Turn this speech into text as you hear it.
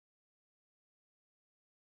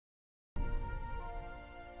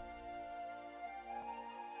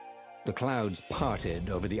The clouds parted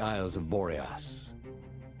over the Isles of Boreas.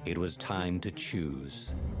 It was time to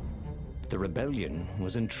choose. The rebellion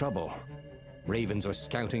was in trouble. Ravens were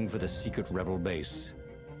scouting for the secret rebel base.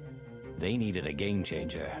 They needed a game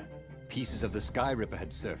changer. Pieces of the Sky Ripper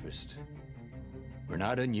had surfaced.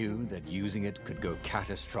 Reynardo knew that using it could go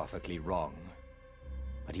catastrophically wrong,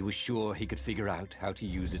 but he was sure he could figure out how to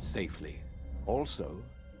use it safely. Also,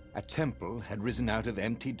 a temple had risen out of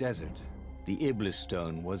empty desert. The Iblis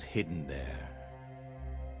stone was hidden there.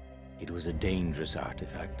 It was a dangerous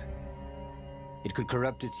artifact. It could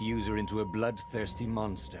corrupt its user into a bloodthirsty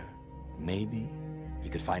monster. Maybe he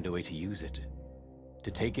could find a way to use it, to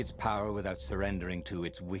take its power without surrendering to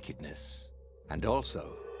its wickedness. And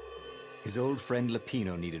also, his old friend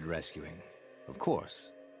Lapino needed rescuing. Of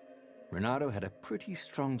course, Reynardo had a pretty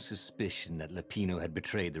strong suspicion that Lapino had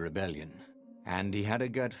betrayed the rebellion, and he had a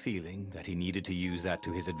gut feeling that he needed to use that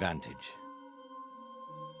to his advantage.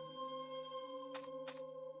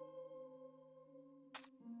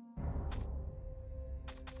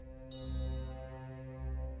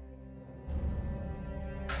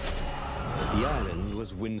 The island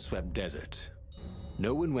was windswept desert.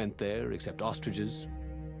 No one went there except ostriches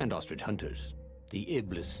and ostrich hunters. The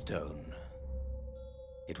Iblis stone.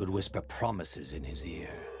 It would whisper promises in his ear,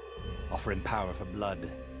 offer him power for blood.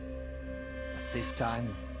 But this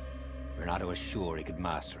time, Reynardo was sure he could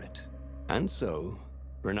master it. And so,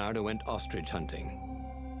 Reynardo went ostrich hunting.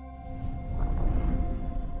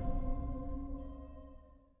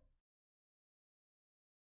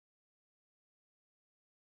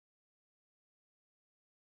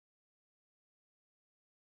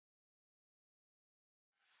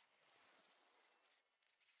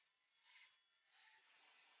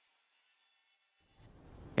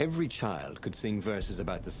 Every child could sing verses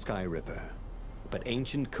about the Sky Ripper, but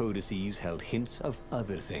ancient codices held hints of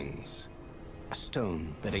other things. A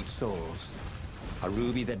stone that ate souls, a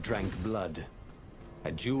ruby that drank blood,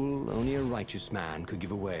 a jewel only a righteous man could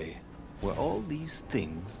give away. Were all these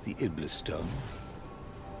things the Iblis stone?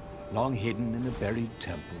 Long hidden in a buried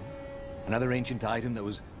temple? Another ancient item that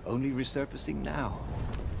was only resurfacing now?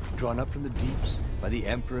 Drawn up from the deeps by the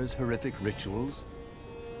Emperor's horrific rituals?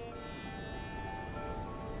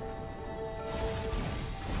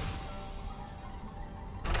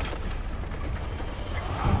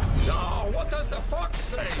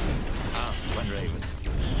 Asked one raven.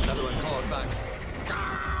 Another one called back,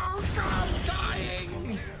 "Go, go,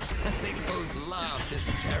 dying!" And they both laughed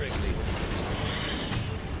hysterically.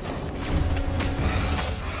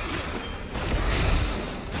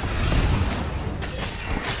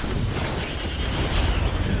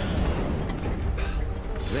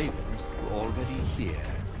 Ravens were already here,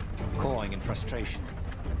 cawing in frustration.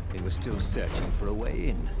 They were still searching for a way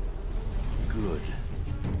in. Good.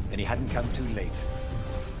 Then he hadn't come too late.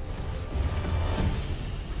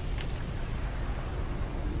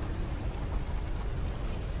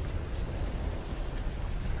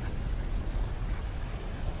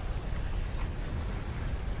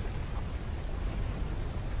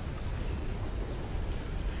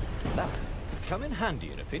 That could come in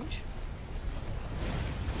handy in a pinch.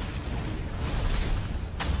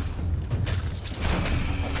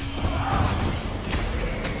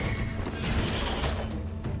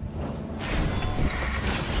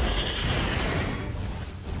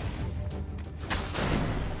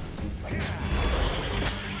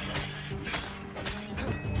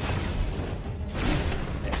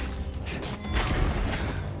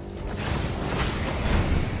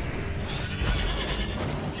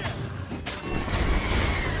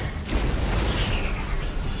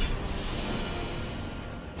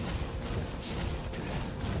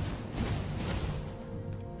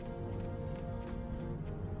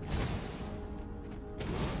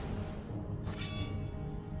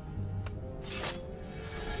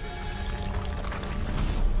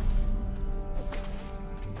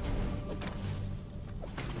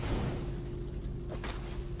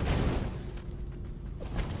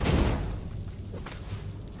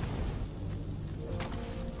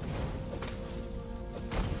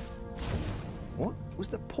 What was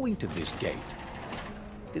the point of this gate?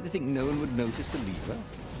 Did they think no one would notice the lever?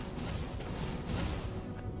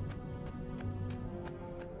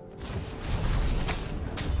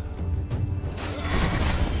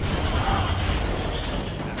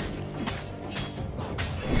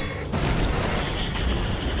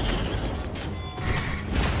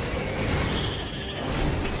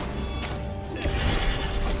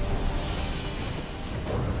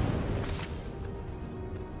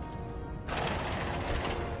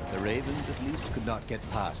 Ravens at least could not get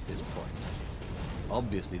past this point.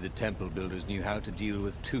 Obviously, the temple builders knew how to deal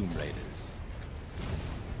with tomb raiders.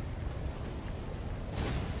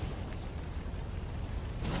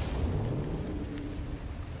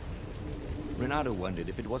 Reynardo wondered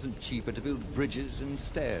if it wasn't cheaper to build bridges and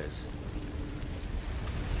stairs.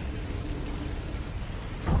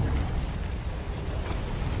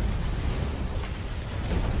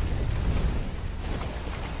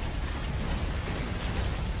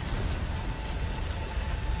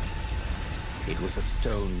 It was a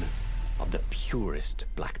stone of the purest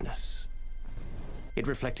blackness. It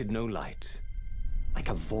reflected no light, like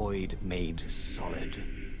a void made solid.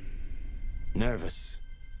 Nervous,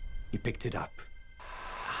 he picked it up.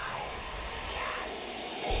 I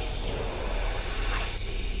can make you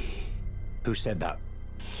mighty. Who said that?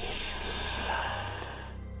 Give blood.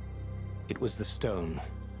 It was the stone,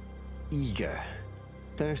 eager,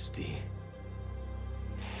 thirsty.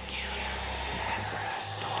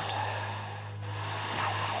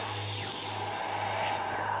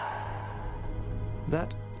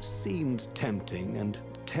 That seemed tempting and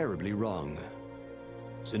terribly wrong.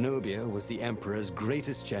 Zenobia was the Emperor's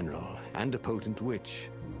greatest general and a potent witch.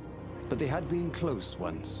 But they had been close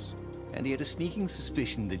once, And he had a sneaking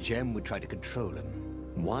suspicion the gem would try to control him.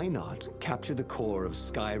 why not capture the core of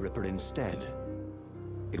Sky Ripper instead?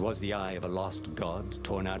 It was the eye of a lost god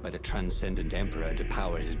torn out by the transcendent Emperor to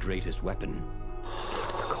power his greatest weapon.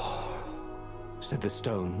 It's the core, said the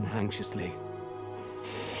stone anxiously.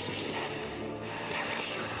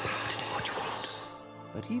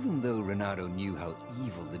 But even though Reynardo knew how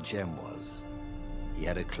evil the gem was, he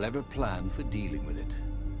had a clever plan for dealing with it.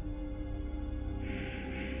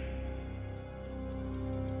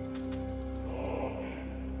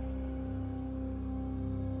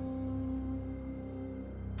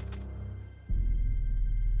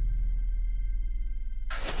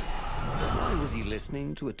 Why was he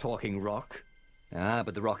listening to a talking rock? Ah,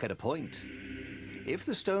 but the rock had a point. If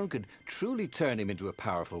the stone could truly turn him into a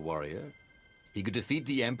powerful warrior, he could defeat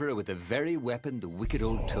the Emperor with the very weapon the wicked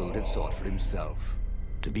old toad had sought for himself.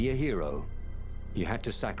 To be a hero, you had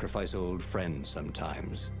to sacrifice old friends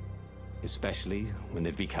sometimes, especially when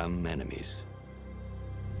they've become enemies.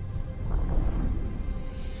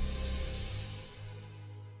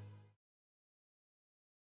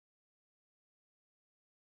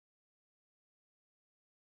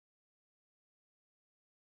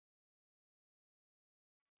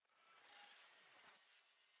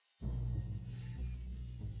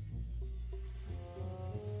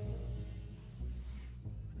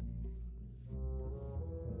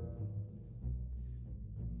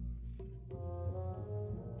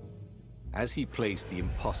 As he placed the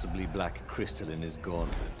impossibly black crystal in his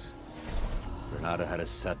gauntlet, Reynardo had a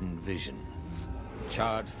sudden vision.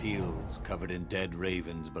 Charred fields covered in dead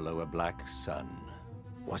ravens below a black sun.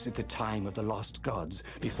 Was it the time of the lost gods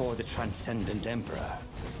before the transcendent Emperor?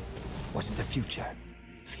 Was it the future?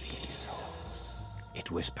 Feed souls, it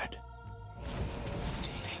whispered.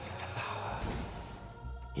 Take the power.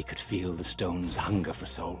 He could feel the stone's hunger for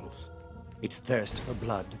souls, its thirst for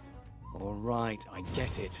blood. All right, I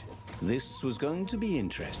get it. This was going to be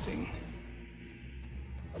interesting.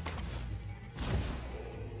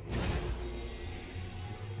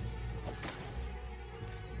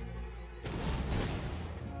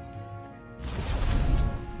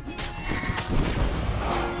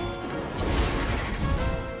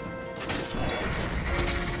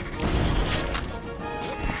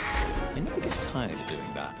 I never get tired of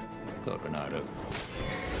doing that, thought Reynardo.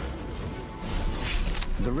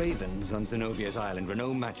 The ravens on Zenobia's island were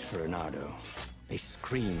no match for Reynardo. They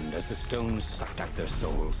screamed as the stones sucked out their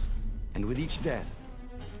souls. And with each death,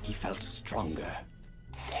 he felt stronger.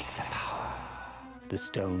 Take the power, the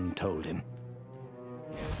stone told him.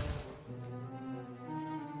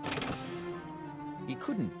 He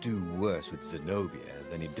couldn't do worse with Zenobia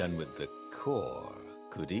than he'd done with the core,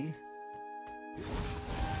 could he?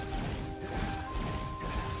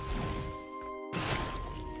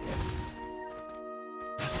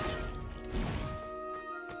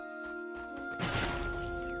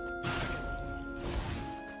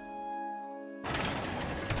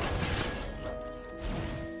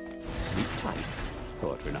 Sleep tight,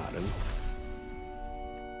 thought Reynardo.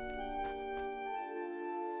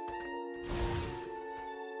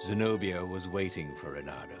 Zenobia was waiting for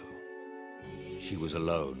Reynardo. She was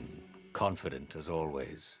alone, confident as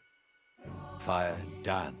always. Fire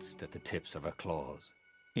danced at the tips of her claws.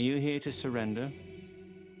 Are you here to surrender?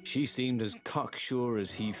 She seemed as cocksure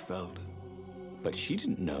as he felt. But she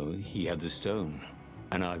didn't know he had the stone.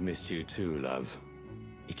 And I've missed you too, love.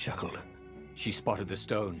 He chuckled. She spotted the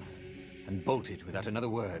stone and bolted without another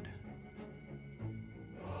word.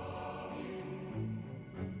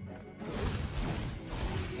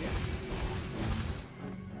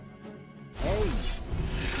 Hey,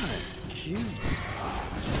 kind of cute.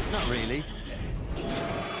 Not really.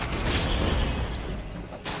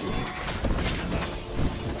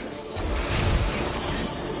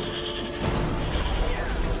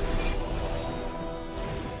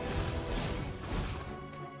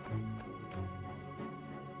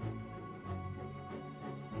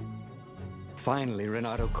 Finally,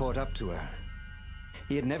 Reynardo caught up to her.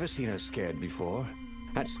 He had never seen her scared before.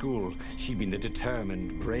 At school, she'd been the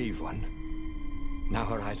determined, brave one. Now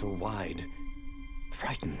her eyes were wide,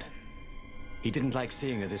 frightened. He didn't like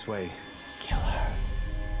seeing her this way. "Kill her,"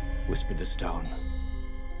 whispered the stone.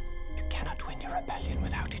 "You cannot win your rebellion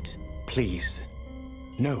without it." "Please."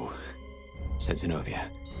 "No," said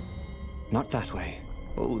Zenobia. "Not that way."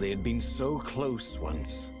 Oh, they had been so close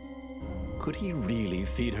once. Could he really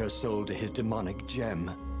feed her soul to his demonic gem?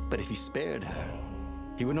 But if he spared her,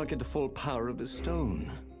 he would not get the full power of the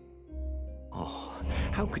stone. Oh,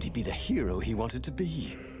 how could he be the hero he wanted to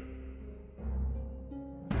be?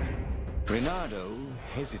 Reynardo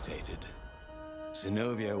hesitated.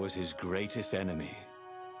 Zenobia was his greatest enemy.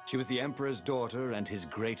 She was the Emperor's daughter and his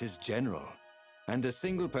greatest general, and the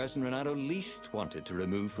single person Reynardo least wanted to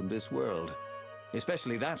remove from this world,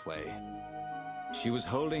 especially that way. She was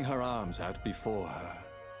holding her arms out before her,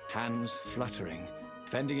 hands fluttering,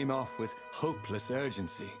 fending him off with hopeless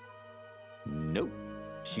urgency. Nope,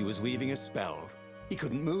 she was weaving a spell. He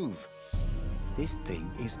couldn't move. "This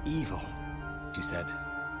thing is evil," she said.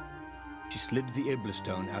 She slid the Iblis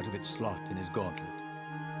stone out of its slot in his gauntlet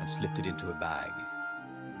and slipped it into a bag.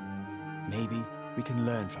 "Maybe we can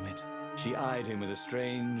learn from it." She eyed him with a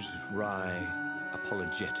strange, wry,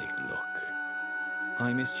 apologetic look.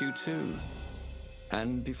 "I missed you too."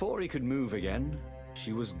 And before he could move again,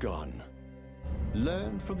 she was gone.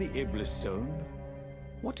 Learn from the Iblis stone?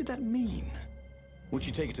 What did that mean? Would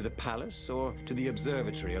she take it to the palace or to the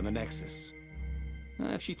observatory on the Nexus?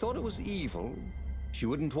 If she thought it was evil, she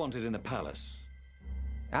wouldn't want it in the palace.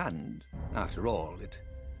 And, after all, it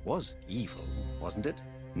was evil, wasn't it?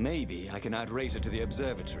 Maybe I can outrace her to the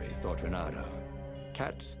observatory, thought Reynardo.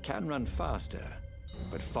 Cats can run faster,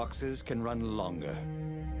 but foxes can run longer.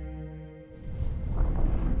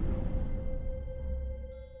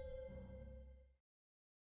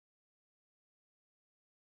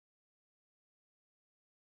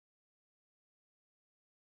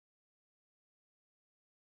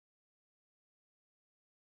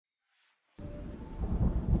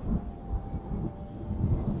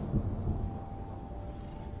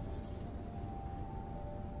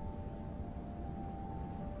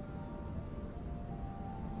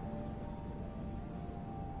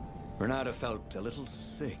 Reynardo felt a little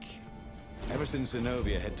sick. Ever since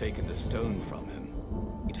Zenobia had taken the stone from him,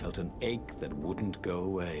 he'd felt an ache that wouldn't go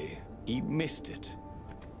away. He missed it.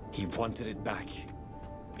 He wanted it back.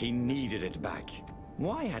 He needed it back.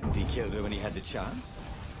 Why hadn't he killed her when he had the chance?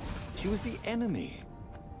 She was the enemy.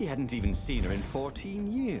 He hadn't even seen her in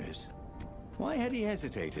 14 years. Why had he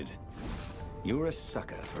hesitated? You were a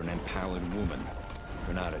sucker for an empowered woman.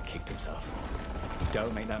 Reynardo kicked himself.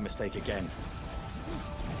 Don't make that mistake again.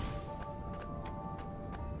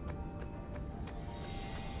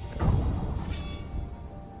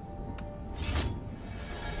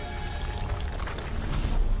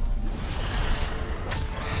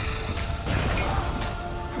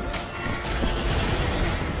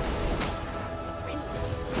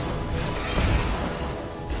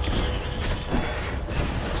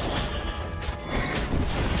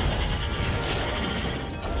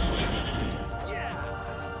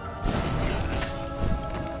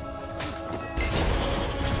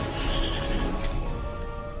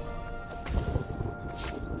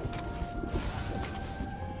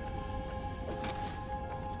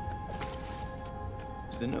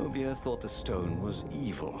 Zenobia thought the stone was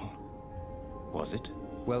evil. Was it?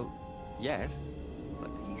 Well, yes,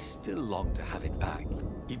 but he still longed to have it back.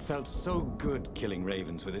 He'd felt so good killing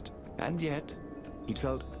ravens with it, and yet he'd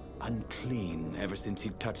felt unclean ever since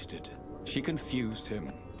he'd touched it. She confused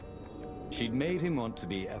him. She'd made him want to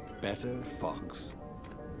be a better fox,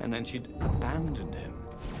 and then she'd abandoned him,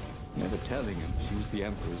 never telling him she was the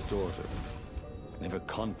Emperor's daughter, never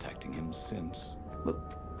contacting him since. Well,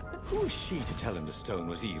 who was she to tell him the stone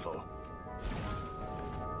was evil?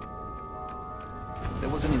 There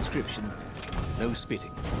was an inscription, no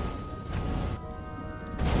spitting.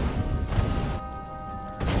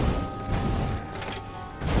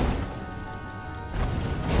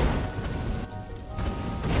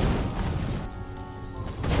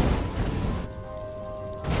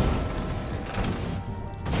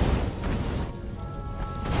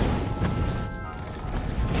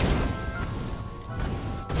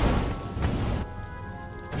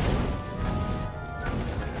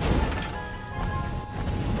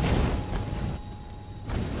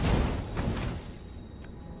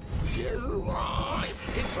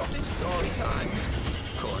 Interrupting story time.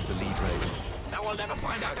 Caught the lead raven. Now we'll never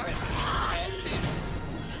find out how it ended.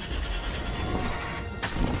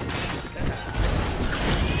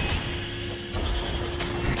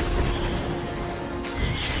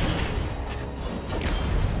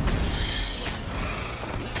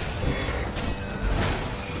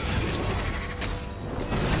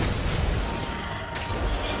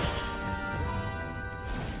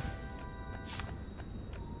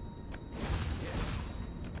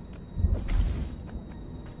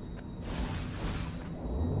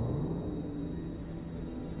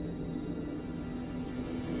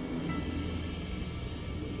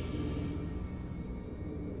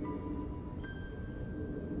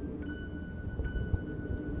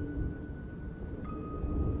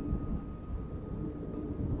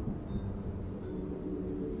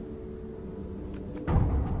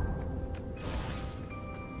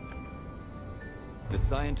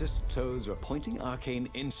 scientist toads were pointing arcane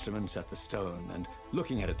instruments at the stone and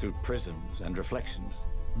looking at it through prisms and reflections.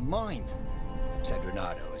 Mine, said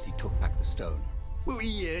Reynardo as he took back the stone. Well,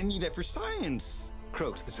 we need it for science,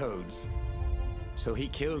 croaked the toads. So he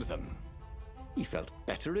killed them. He felt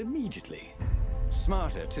better immediately.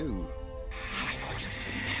 Smarter, too. I thought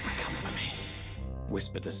you'd never come for me,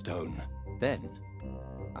 whispered the stone. Then,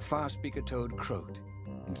 a far-speaker toad croaked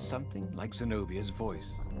in something like Zenobia's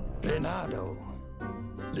voice. Reynardo,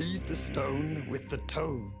 leave the stone with the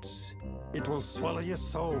toads. It will swallow your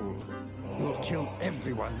soul. You'll kill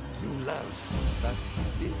everyone you love. That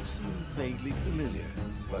did seem vaguely familiar.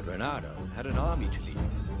 But Reynardo had an army to lead,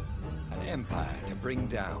 an empire to bring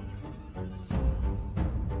down.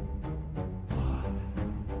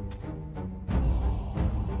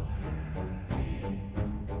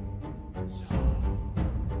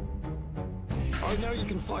 I know you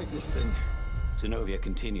can fight this thing. Zenobia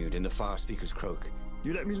continued in the far speaker's croak.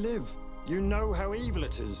 You let me live. You know how evil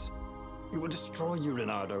it is. It will destroy you,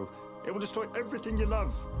 Reynardo. It will destroy everything you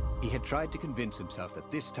love. He had tried to convince himself that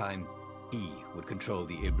this time he would control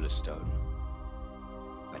the Iblis stone.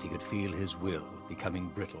 But he could feel his will becoming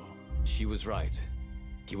brittle. She was right.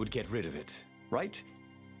 He would get rid of it. Right?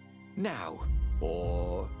 Now.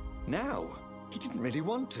 Or now. He didn't really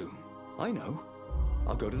want to. I know.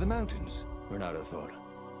 I'll go to the mountains, Reynardo thought.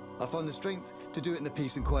 I'll find the strength to do it in the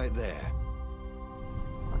peace and quiet there.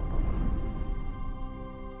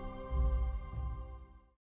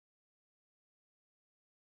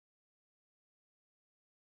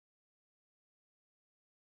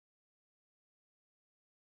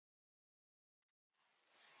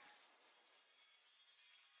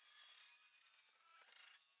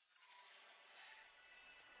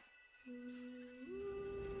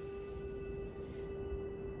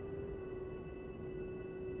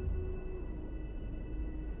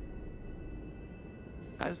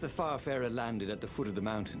 As the Farfarer landed at the foot of the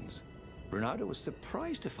mountains, Reynardo was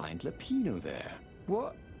surprised to find Lapino there.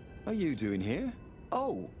 What are you doing here?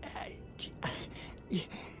 Oh,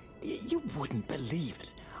 you wouldn't believe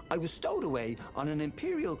it. I was stowed away on an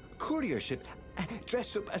Imperial courier ship,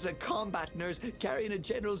 dressed up as a combat nurse carrying a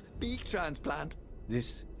general's beak transplant.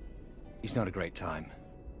 This is not a great time,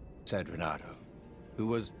 said Reynardo, who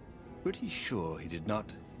was pretty sure he did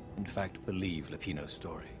not, in fact, believe Lapino's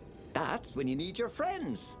story. That's when you need your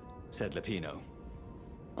friends, said Lapino.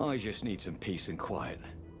 I just need some peace and quiet,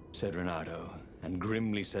 said Reynardo, and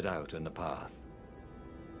grimly set out on the path.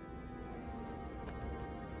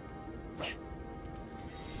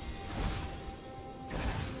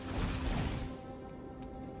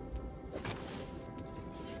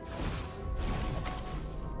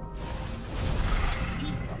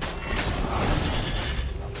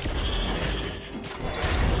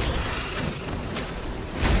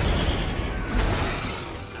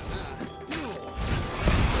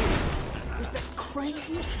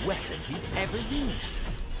 craziest weapon he'd ever used.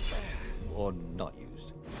 Or not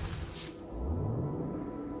used.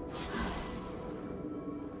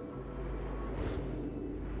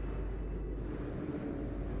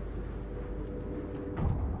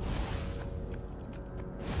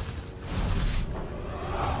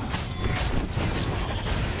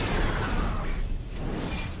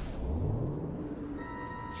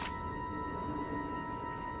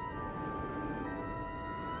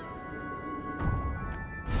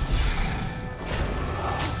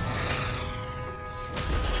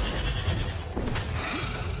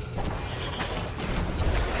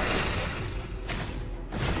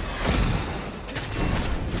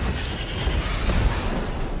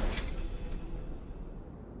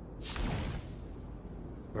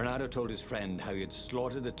 Reynardo told his friend how he had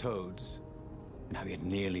slaughtered the toads, and how he had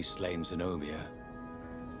nearly slain Zenobia.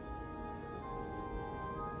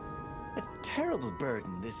 A terrible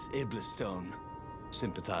burden, this Iblis stone,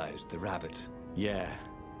 Sympathized the rabbit. Yeah,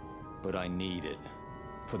 but I need it.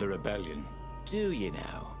 For the rebellion. Do you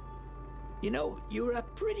now? You know, you were a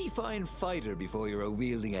pretty fine fighter before you were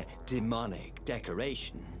wielding a demonic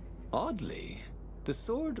decoration. Oddly, the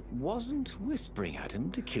sword wasn't whispering at him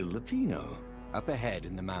to kill Lapino. Up ahead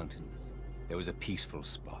in the mountains, there was a peaceful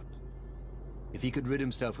spot. If he could rid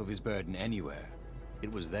himself of his burden anywhere, it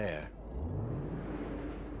was there.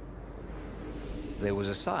 There was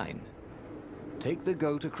a sign. Take the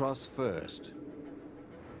goat across first.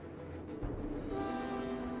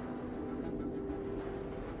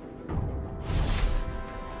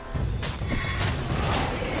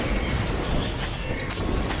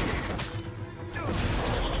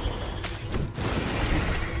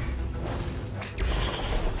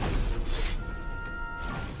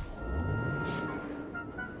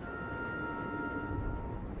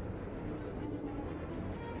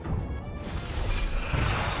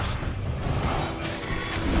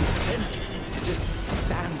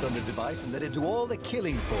 sacrifice and let it do all the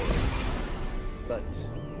killing for him. But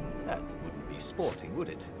that wouldn't be sporting, would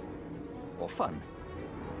it? Or fun?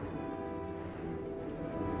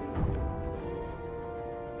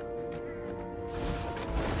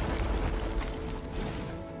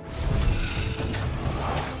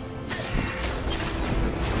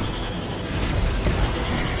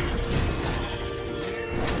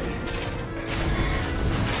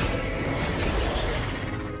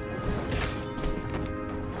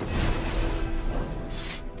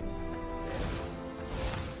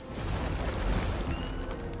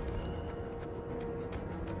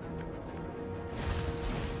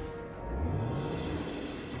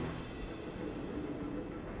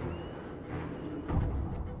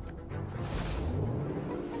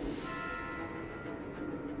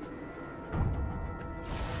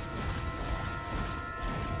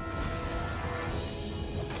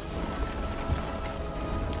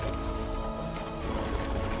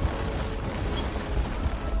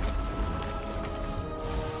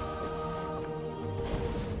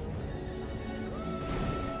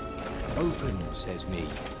 Open, says me.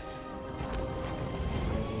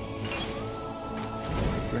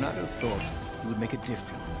 Reynardo thought he would make a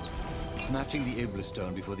difference, snatching the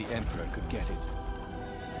Iblastone before the Emperor could get it.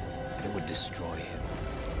 And it would destroy him.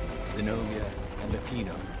 Zenobia and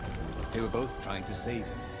Lupino, they were both trying to save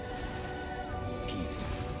him. Peace.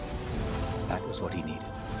 That was what he needed.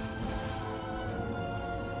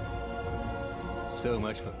 So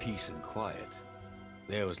much for peace and quiet.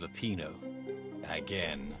 There was Lupino.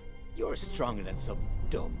 Again. You're stronger than some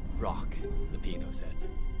dumb rock, Lupino said.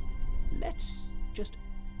 Let's just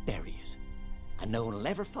bury it, and no one will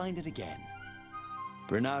ever find it again.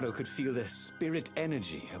 Reynardo could feel the spirit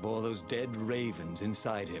energy of all those dead ravens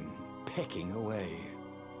inside him, pecking away.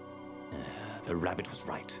 The rabbit was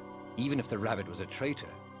right. Even if the rabbit was a traitor,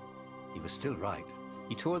 He was still right.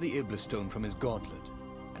 He tore the Iblastone from his gauntlet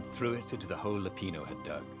and threw it into the hole Lupino had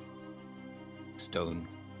dug. The stone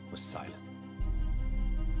was silent.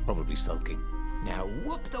 Probably sulking. Now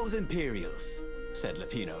whoop those Imperials, said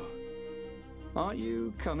Lupino. Aren't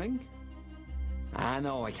you coming? Ah,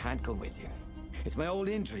 no, I can't come with you. It's my old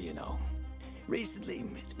injury, you know. Recently,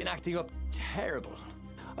 it's been acting up terrible.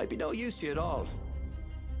 I'd be no use to you at all.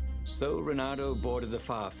 So Reynardo boarded the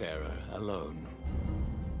Farfarer alone.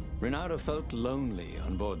 Reynardo felt lonely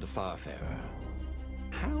on board the Farfarer.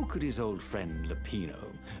 How could his old friend Lupino,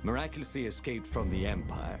 miraculously escaped from the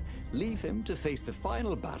Empire, leave him to face the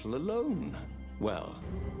final battle alone? Well,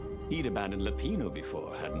 he'd abandoned Lupino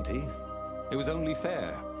before, hadn't he? It was only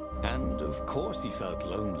fair. And of course he felt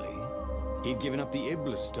lonely. He'd given up the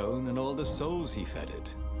Iblastone and all the souls he fed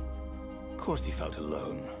it. Of course he felt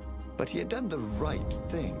alone. But he had done the right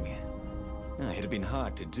thing. It had been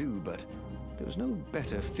hard to do, but there was no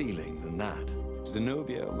better feeling than that.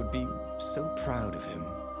 Zenobia would be so proud of him.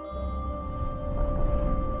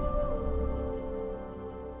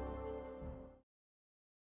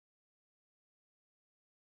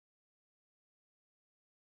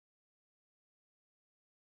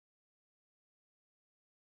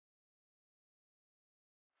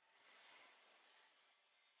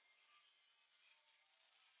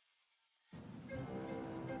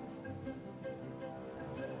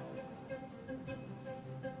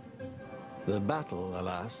 The battle,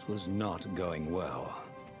 alas, was not going well.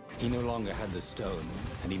 He no longer had the stone,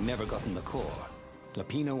 and he'd never gotten the core.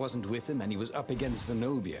 Lupino wasn't with him, and he was up against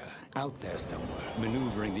Zenobia, out there somewhere,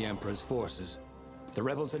 maneuvering the Emperor's forces. The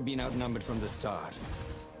rebels had been outnumbered from the start,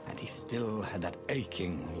 and he still had that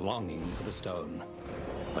aching longing for the stone.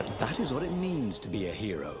 But that is what it means to be a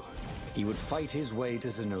hero. He would fight his way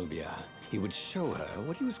to Zenobia. He would show her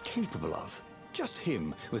what he was capable of. Just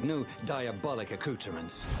him, with no diabolic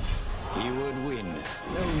accoutrements. He would win,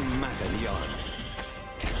 no matter the odds.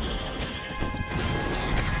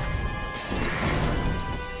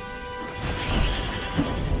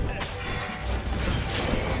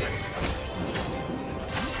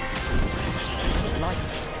 It's like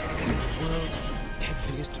the world's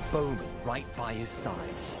deadliest bowman right by his side.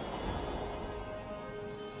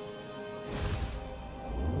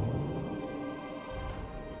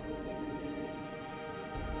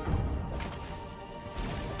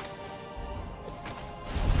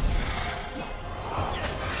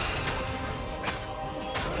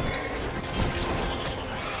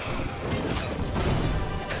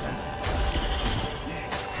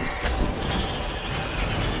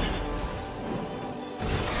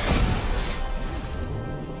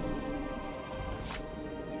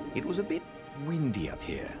 It was a bit windy up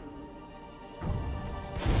here.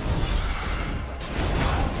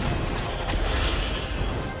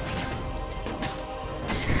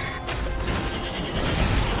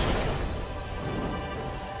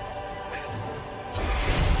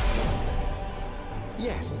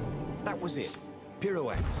 That was it.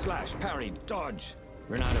 Pirouette, slash, parry, dodge.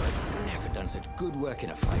 Reynardo had never done such good work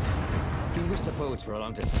in a fight. He wished the poets were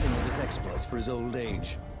along to sing of his exploits for his old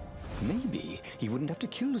age. Maybe he wouldn't have to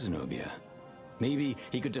kill Zenobia. Maybe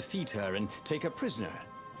he could defeat her and take her prisoner.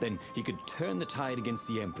 Then he could turn the tide against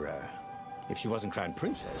the Emperor. If she wasn't crowned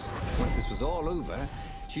princess, once this was all over,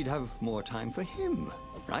 she'd have more time for him,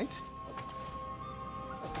 right?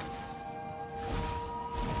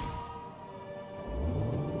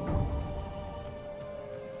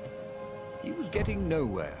 He was getting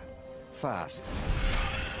nowhere. Fast.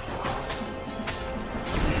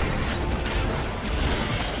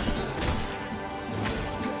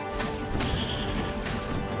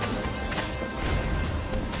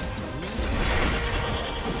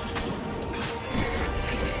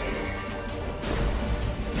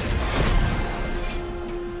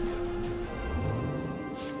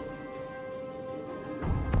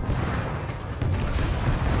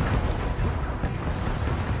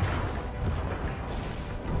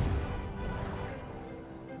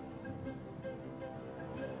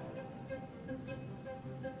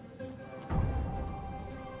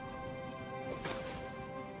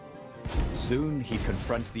 Soon he'd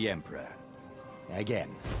confront the Emperor. Again.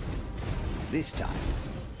 This time,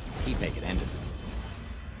 he'd make an end of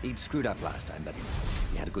it. He'd screwed up last time, but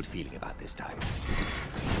he had a good feeling about this time.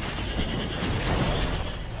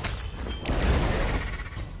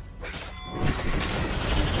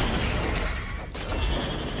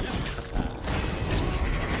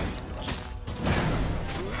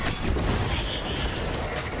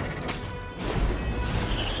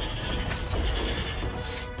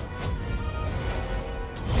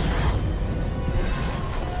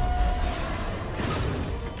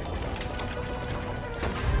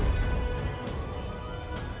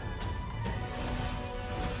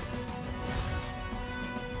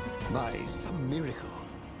 By some miracle,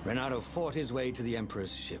 Reynardo fought his way to the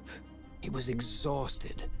Emperor's ship. He was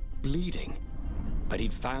exhausted, bleeding, but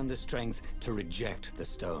he'd found the strength to reject the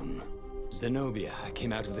stone. Zenobia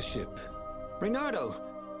came out of the ship. "Reynardo!"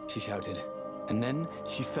 she shouted, and then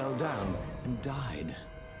she fell down and died.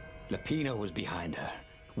 Lapino was behind her,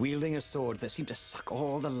 wielding a sword that seemed to suck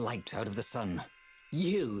all the light out of the sun.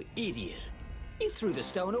 "You idiot! You threw the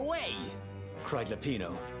stone away!" cried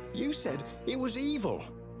Lapino. "You said it was evil."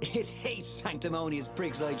 "It hates sanctimonious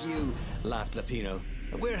prigs like you," laughed Lapino.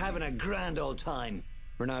 "We're having a grand old time."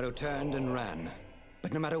 Reynardo turned and ran.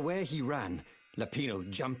 But no matter where he ran, Lapino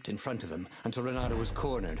jumped in front of him until Reynardo was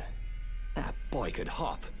cornered. That boy could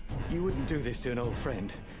hop. "You wouldn't do this to an old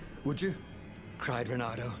friend, would you?" cried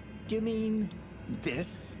Reynardo. "You mean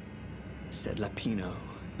this?" said Lapino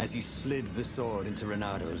as he slid the sword into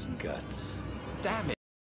Reynardo's guts. "Damn it!